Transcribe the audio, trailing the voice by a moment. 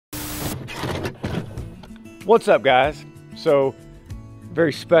What's up, guys? So,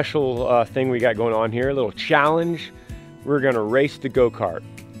 very special thing we got going on here, a little challenge. We're gonna race the go-kart,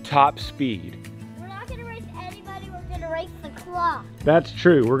 top speed. We're not gonna race anybody, we're gonna race the clock. That's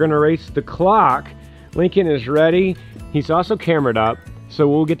true, we're gonna race the clock. Lincoln is ready. He's also cameraed up, so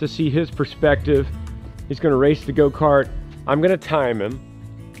we'll get to see his perspective. He's gonna race the go-kart. I'm gonna time him.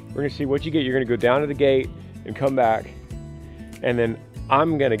 We're gonna see what you get. You're gonna go down to the gate and come back, and then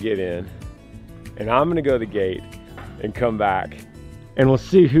I'm gonna get in, and I'm gonna go to the gate and come back, and we'll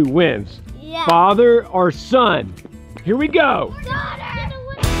see who wins. Yeah. Father or son. Here we go.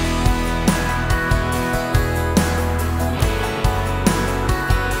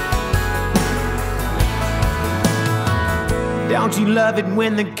 Don't you love it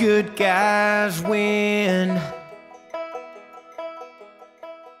when the good guys win?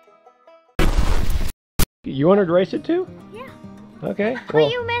 You wanted to race it too? Yeah. Okay. But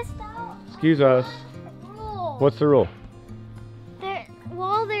Well, you missed out. excuse us. Rule. What's the rule?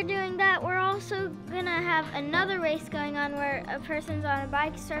 While they're doing that, we're also gonna have another race going on where a person's on a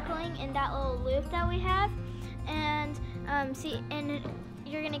bike circling in that little loop that we have, and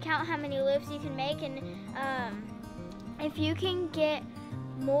you're gonna count how many loops you can make, and if you can get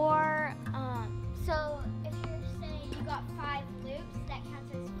more, so if you're saying you got 5 loops, that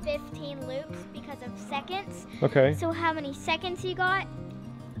counts as 15 loops because of seconds. Okay. So how many seconds you got?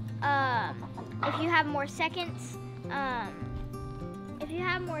 If you have more seconds,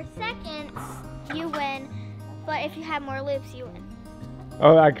 you win. But if you have more loops, you win.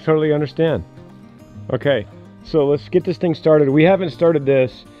 Oh, I totally understand. Okay, so let's get this thing started. We haven't started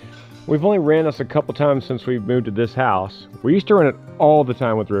this. We've only ran this a couple times since we moved to this house. We used to run it all the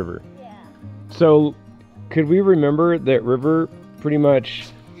time with River. Yeah. So, could we remember that River pretty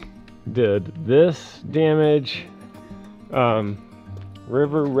much did this damage?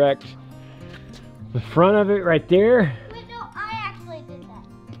 River wrecked the front of it right there. Wait, no, I actually did that.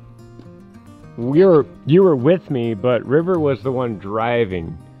 You were with me, but River was the one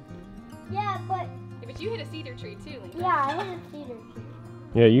driving. Yeah, but you hit a cedar tree too, Lincoln. yeah, I hit a cedar tree.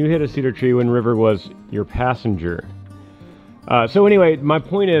 Yeah, you hit a cedar tree when River was your passenger. So anyway, my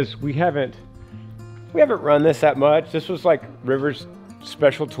point is we haven't run this that much. This was like River's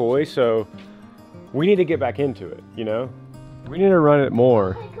special toy, so we need to get back into it, you know? We need to run it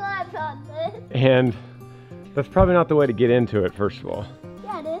more. I climbed on this. And that's probably not the way to get into it, first of all.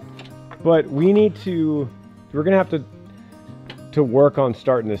 Yeah, it is. But we're gonna have to work on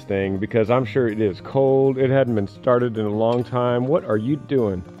starting this thing because I'm sure it is cold. It hadn't been started in a long time. What are you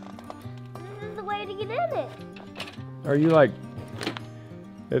doing? This is the way to get in it. Are you like,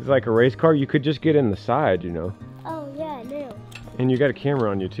 it's like a race car? You could just get in the side, you know? Oh, yeah, I knew. And you got a camera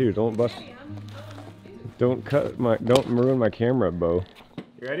on you too. Don't ruin my camera, Bo.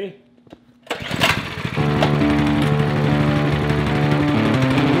 You ready?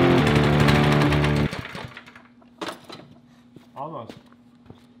 Almost.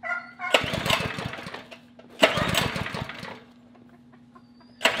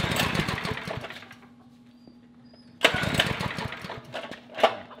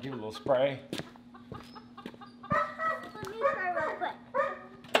 Give a little spray. Let me try real quick.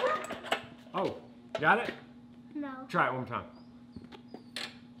 Oh, got it? No. Try it one more time.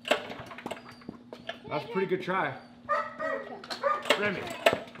 That's a pretty good try. Remy,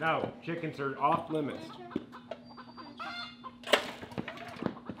 no, chickens are off limits.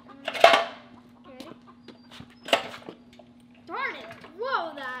 Darn it.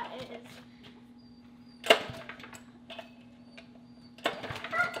 Whoa, that is.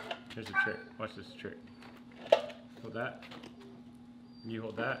 Here's a trick. Watch this trick. Hold that. You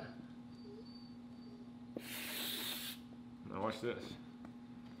hold that. Now watch this.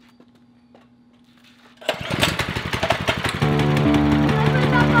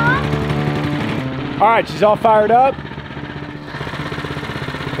 All right, she's all fired up.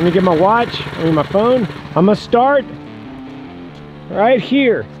 Let me get my watch, my phone. I'm gonna start right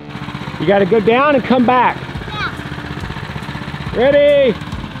here. You gotta go down and come back. Yeah. Ready,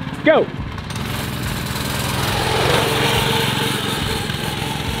 go.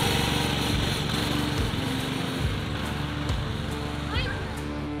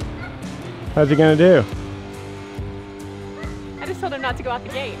 How's he gonna do? I just told him not to go out the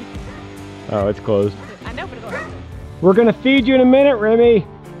gate. Oh, it's closed. I know, but it'll open. We're gonna feed you in a minute, Remy.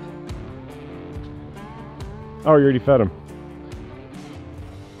 Oh, you already fed him.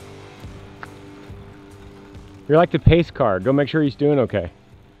 You're like the pace car. Go make sure he's doing okay.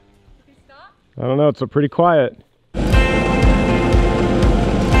 Did he stop? I don't know, it's pretty quiet.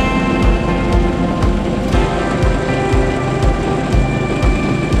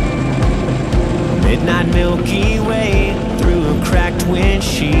 midnight Milky Way through a cracked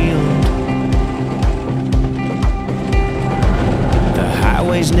windshield. The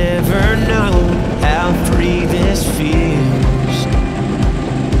highways never know how free this feels.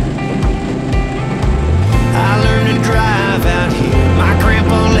 I learned to drive out here. My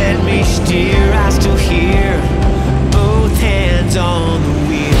grandpa let me steer. I still hear both hands on the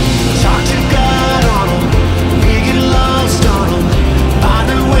wheel. Talk to God on them. We get lost on them. Find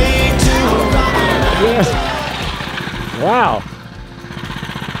our way to a right. Yes. Wow.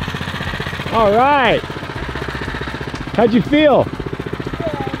 All right. How'd you feel?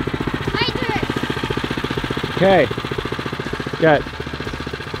 Okay. Got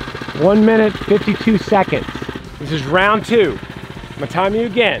 1 minute, 52 seconds. This is round 2. I'm gonna time you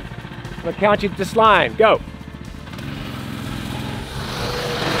again. I'm gonna count you at this line. Go.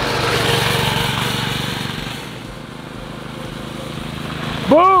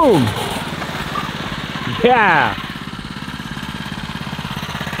 Boom! Yeah!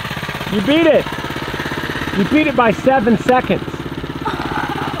 You beat it! You beat it by 7 seconds.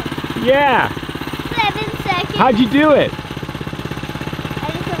 Yeah! 7 seconds. How'd you do it?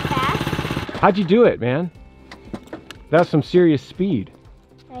 I just went fast. How'd you do it, man? That's some serious speed.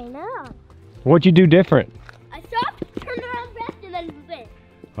 I know. What'd you do different? I stopped, turned around fast, and then went.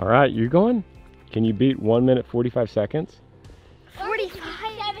 All right, you're going? Can you beat 1 minute, 45 seconds? 45.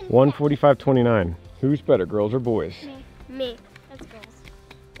 1:45:29. Who's better, girls or boys? Me. That's girls.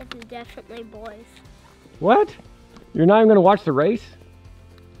 That's definitely boys. What? You're not even gonna watch the race?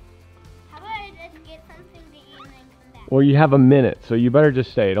 How about I just get something to eat and then come back? Well, you have a minute, so you better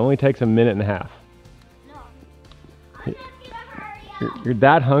just stay. It only takes a minute and a half. No. I'm just gonna hurry up. You're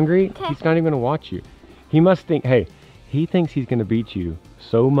that hungry? Okay. He's not even gonna watch you. He must think, hey, he thinks he's gonna beat you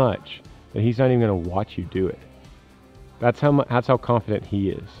so much that he's not even gonna watch you do it. That's how confident he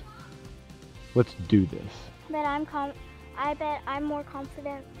is. Let's do this. But I bet I'm more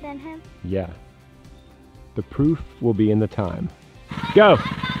confident than him. Yeah. The proof will be in the time. Go!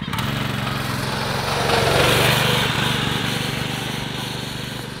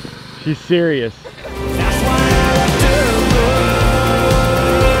 She's serious. That's why I left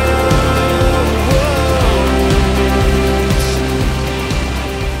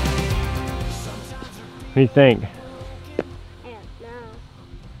What do you think? I don't know.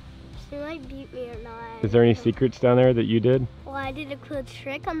 She might beat me or not. Is there any secrets down there that you did? Well, I did a cool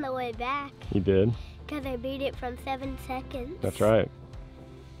trick on the way back. You did? Because I beat it from 7 seconds. That's right.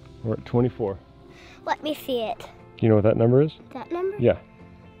 We're at 24. Let me see it. Do you know what that number is? That number? Yeah.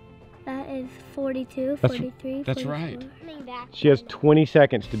 That is 42, That's- 43, that's 44. right. Coming back. She has 20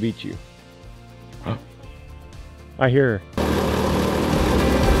 seconds to beat you. I hear her.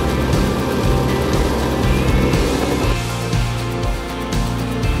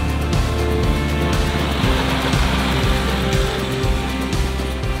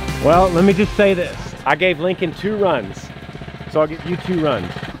 Well, let me just say this. I gave Lincoln 2 runs, so I'll give you 2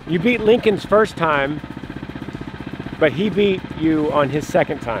 runs. You beat Lincoln's first time, but he beat you on his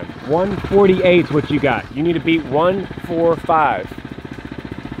second time. 1:48 is what you got. You need to beat 1:45.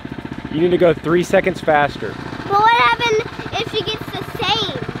 You need to go 3 seconds faster. But what happens if she gets the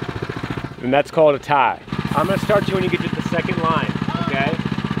same? And that's called a tie. I'm gonna start you when you get to the second line, okay?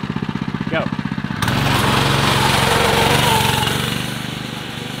 Go.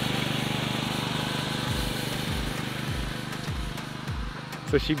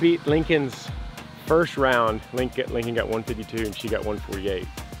 So she beat Lincoln's first round. Lincoln got 152 and she got 148.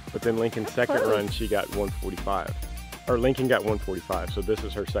 But then Lincoln's second run, she got 145. Or Lincoln got 145, so this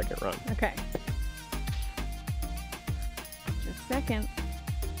is her second run. Okay. Just second.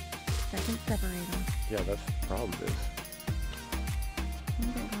 Second separator. Yeah, that's the problem is.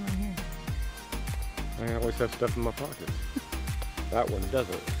 What's going on here? I always have stuff in my pockets. That one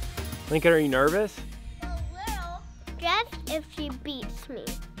doesn't. Lincoln, are you nervous? A little. Just if she beats me.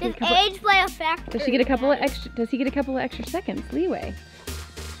 Does couple- age play a factor? Does she get a couple of extra? Does he get a couple of extra seconds leeway?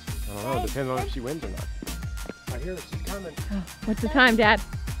 I don't know, it depends on if she wins or not. I hear her, she's coming. Oh, what's the time, Dad?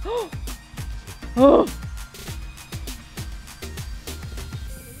 Oh!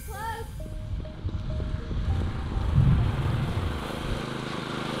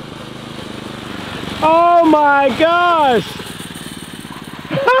 Oh my gosh!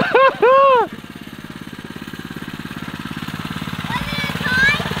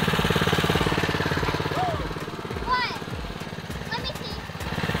 What? Let me see.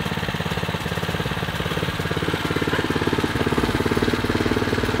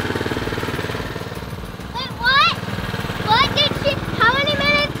 Wait, what? What did she, how many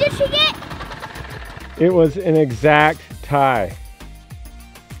minutes did she get? It was an exact tie.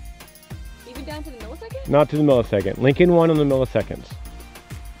 You be down to the millisecond? Not to the millisecond. Lincoln won on the milliseconds.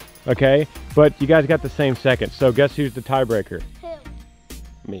 Okay, but you guys got the same second. So guess who's the tiebreaker?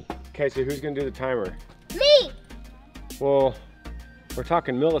 Who? Me. Okay, so who's gonna do the timer? Me! Well, we're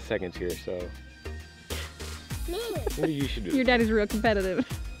talking milliseconds here, so Me! maybe you should do Your it. daddy's real competitive.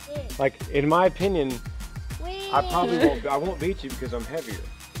 Like, in my opinion, Wait. I won't beat you because I'm heavier.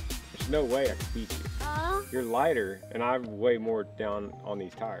 There's no way I can beat you. You're lighter, and I'm way more down on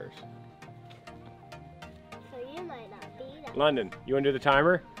these tires. So you might not be that. London, you wanna do the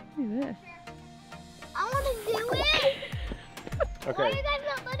timer? Look at this. I want to do it! Why are Okay. you guys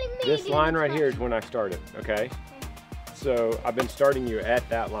not letting me This do line this right one? here is when I started, okay? So I've been starting you at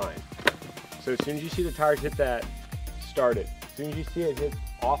that line. So as soon as you see the tires hit that, start it. As soon as you see it hit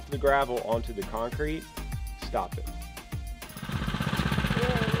off the gravel onto the concrete, stop it.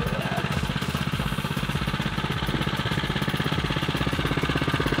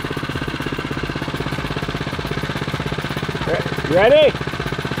 You ready?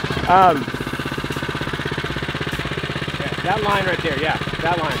 Yeah, that line right there, yeah,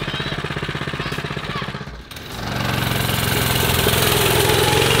 that line.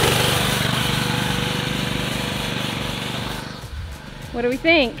 What do we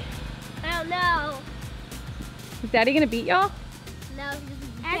think? I don't know. Is Daddy gonna beat y'all? No,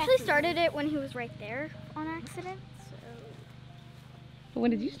 I actually started it when he was right there on accident. So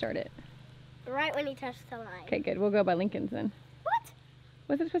When did you start it? right when he touched the line. Okay, good. We'll go by Lincoln's then. What?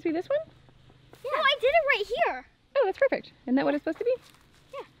 Was it supposed to be this one? Yeah. No, I did it right here. Oh, that's perfect. Isn't that what it's supposed to be?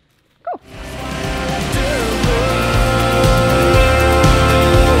 Yeah. Cool.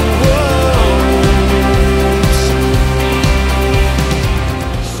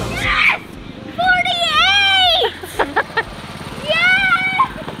 Yes! 48! Yes!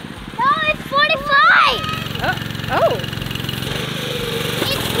 No, it's 45! Oh.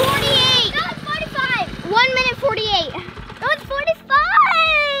 It's 48! No, it's 45! 1 minute 48. No, it's 45!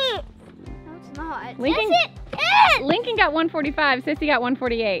 No, it's not. Lincoln- Yes, it is! Lincoln got 145. Sissy got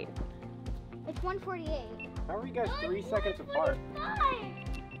 148. It's 148. How are you guys No, 3 it's seconds apart?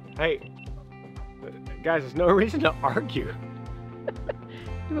 145. Hey, guys, there's no reason to argue.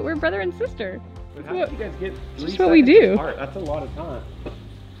 But we're brother and sister. But how did you guys get 3 just what we seconds do. apart? That's a lot of time.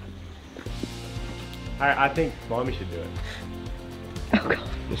 I think Mommy should do it. Oh, God.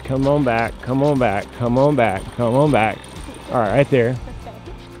 Just come on back, come on back, come on back, come on back. All right, right there.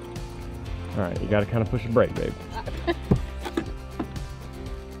 All right, you got to kind of push the brake, babe.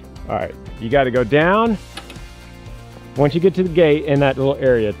 All right, you got to go down. Once you get to the gate in that little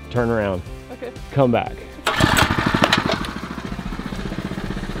area, turn around. Okay. Come back.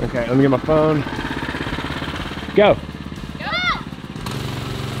 Okay, let me get my phone. Go.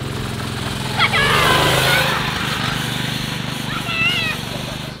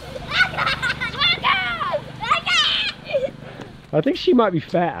 I think she might be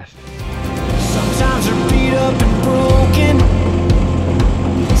fast. Sometimes they're beat up and broken,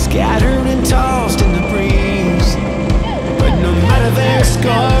 scattered and tossed in the breeze. But no matter their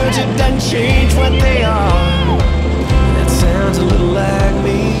scars, it doesn't change what they are. That sounds a little like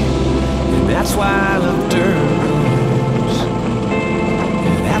me, and that's why I love dirt roads.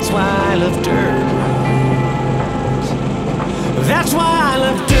 And that's why I love dirt roads. That's why I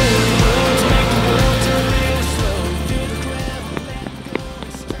love dirt roads. Make the world turn real slow through the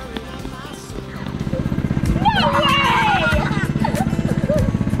gravel.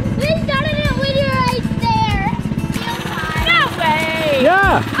 We started it when you were right there. No way!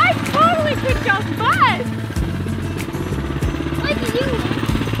 Yeah. I totally kicked y'all's butt! What did you win?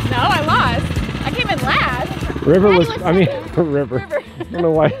 No, I lost. I came in last. River Daddy was, was I mean, second. River. River. I don't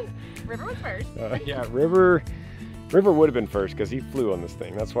know why. River was first. Yeah, River would have been first because he flew on this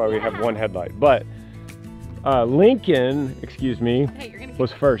thing. That's why we have one headlight. But Lincoln, excuse me, Hey, you're gonna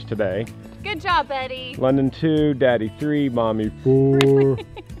was first today. Good job, Betty. London 2, Daddy 3, Mommy 4. What?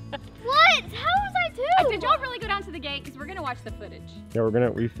 How was I two? Did y'all really go down to the gate? Because we're gonna watch the footage. Yeah,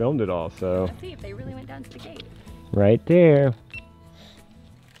 we filmed it all, so Let's see if they really went down to the gate. right there.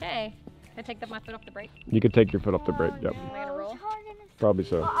 Okay. Can I take my foot off the brake? You could take your foot off the brake. Yep, Am I gonna roll? probably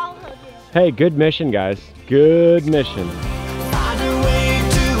so. I'll hold you. Hey, good mission, guys. Good mission.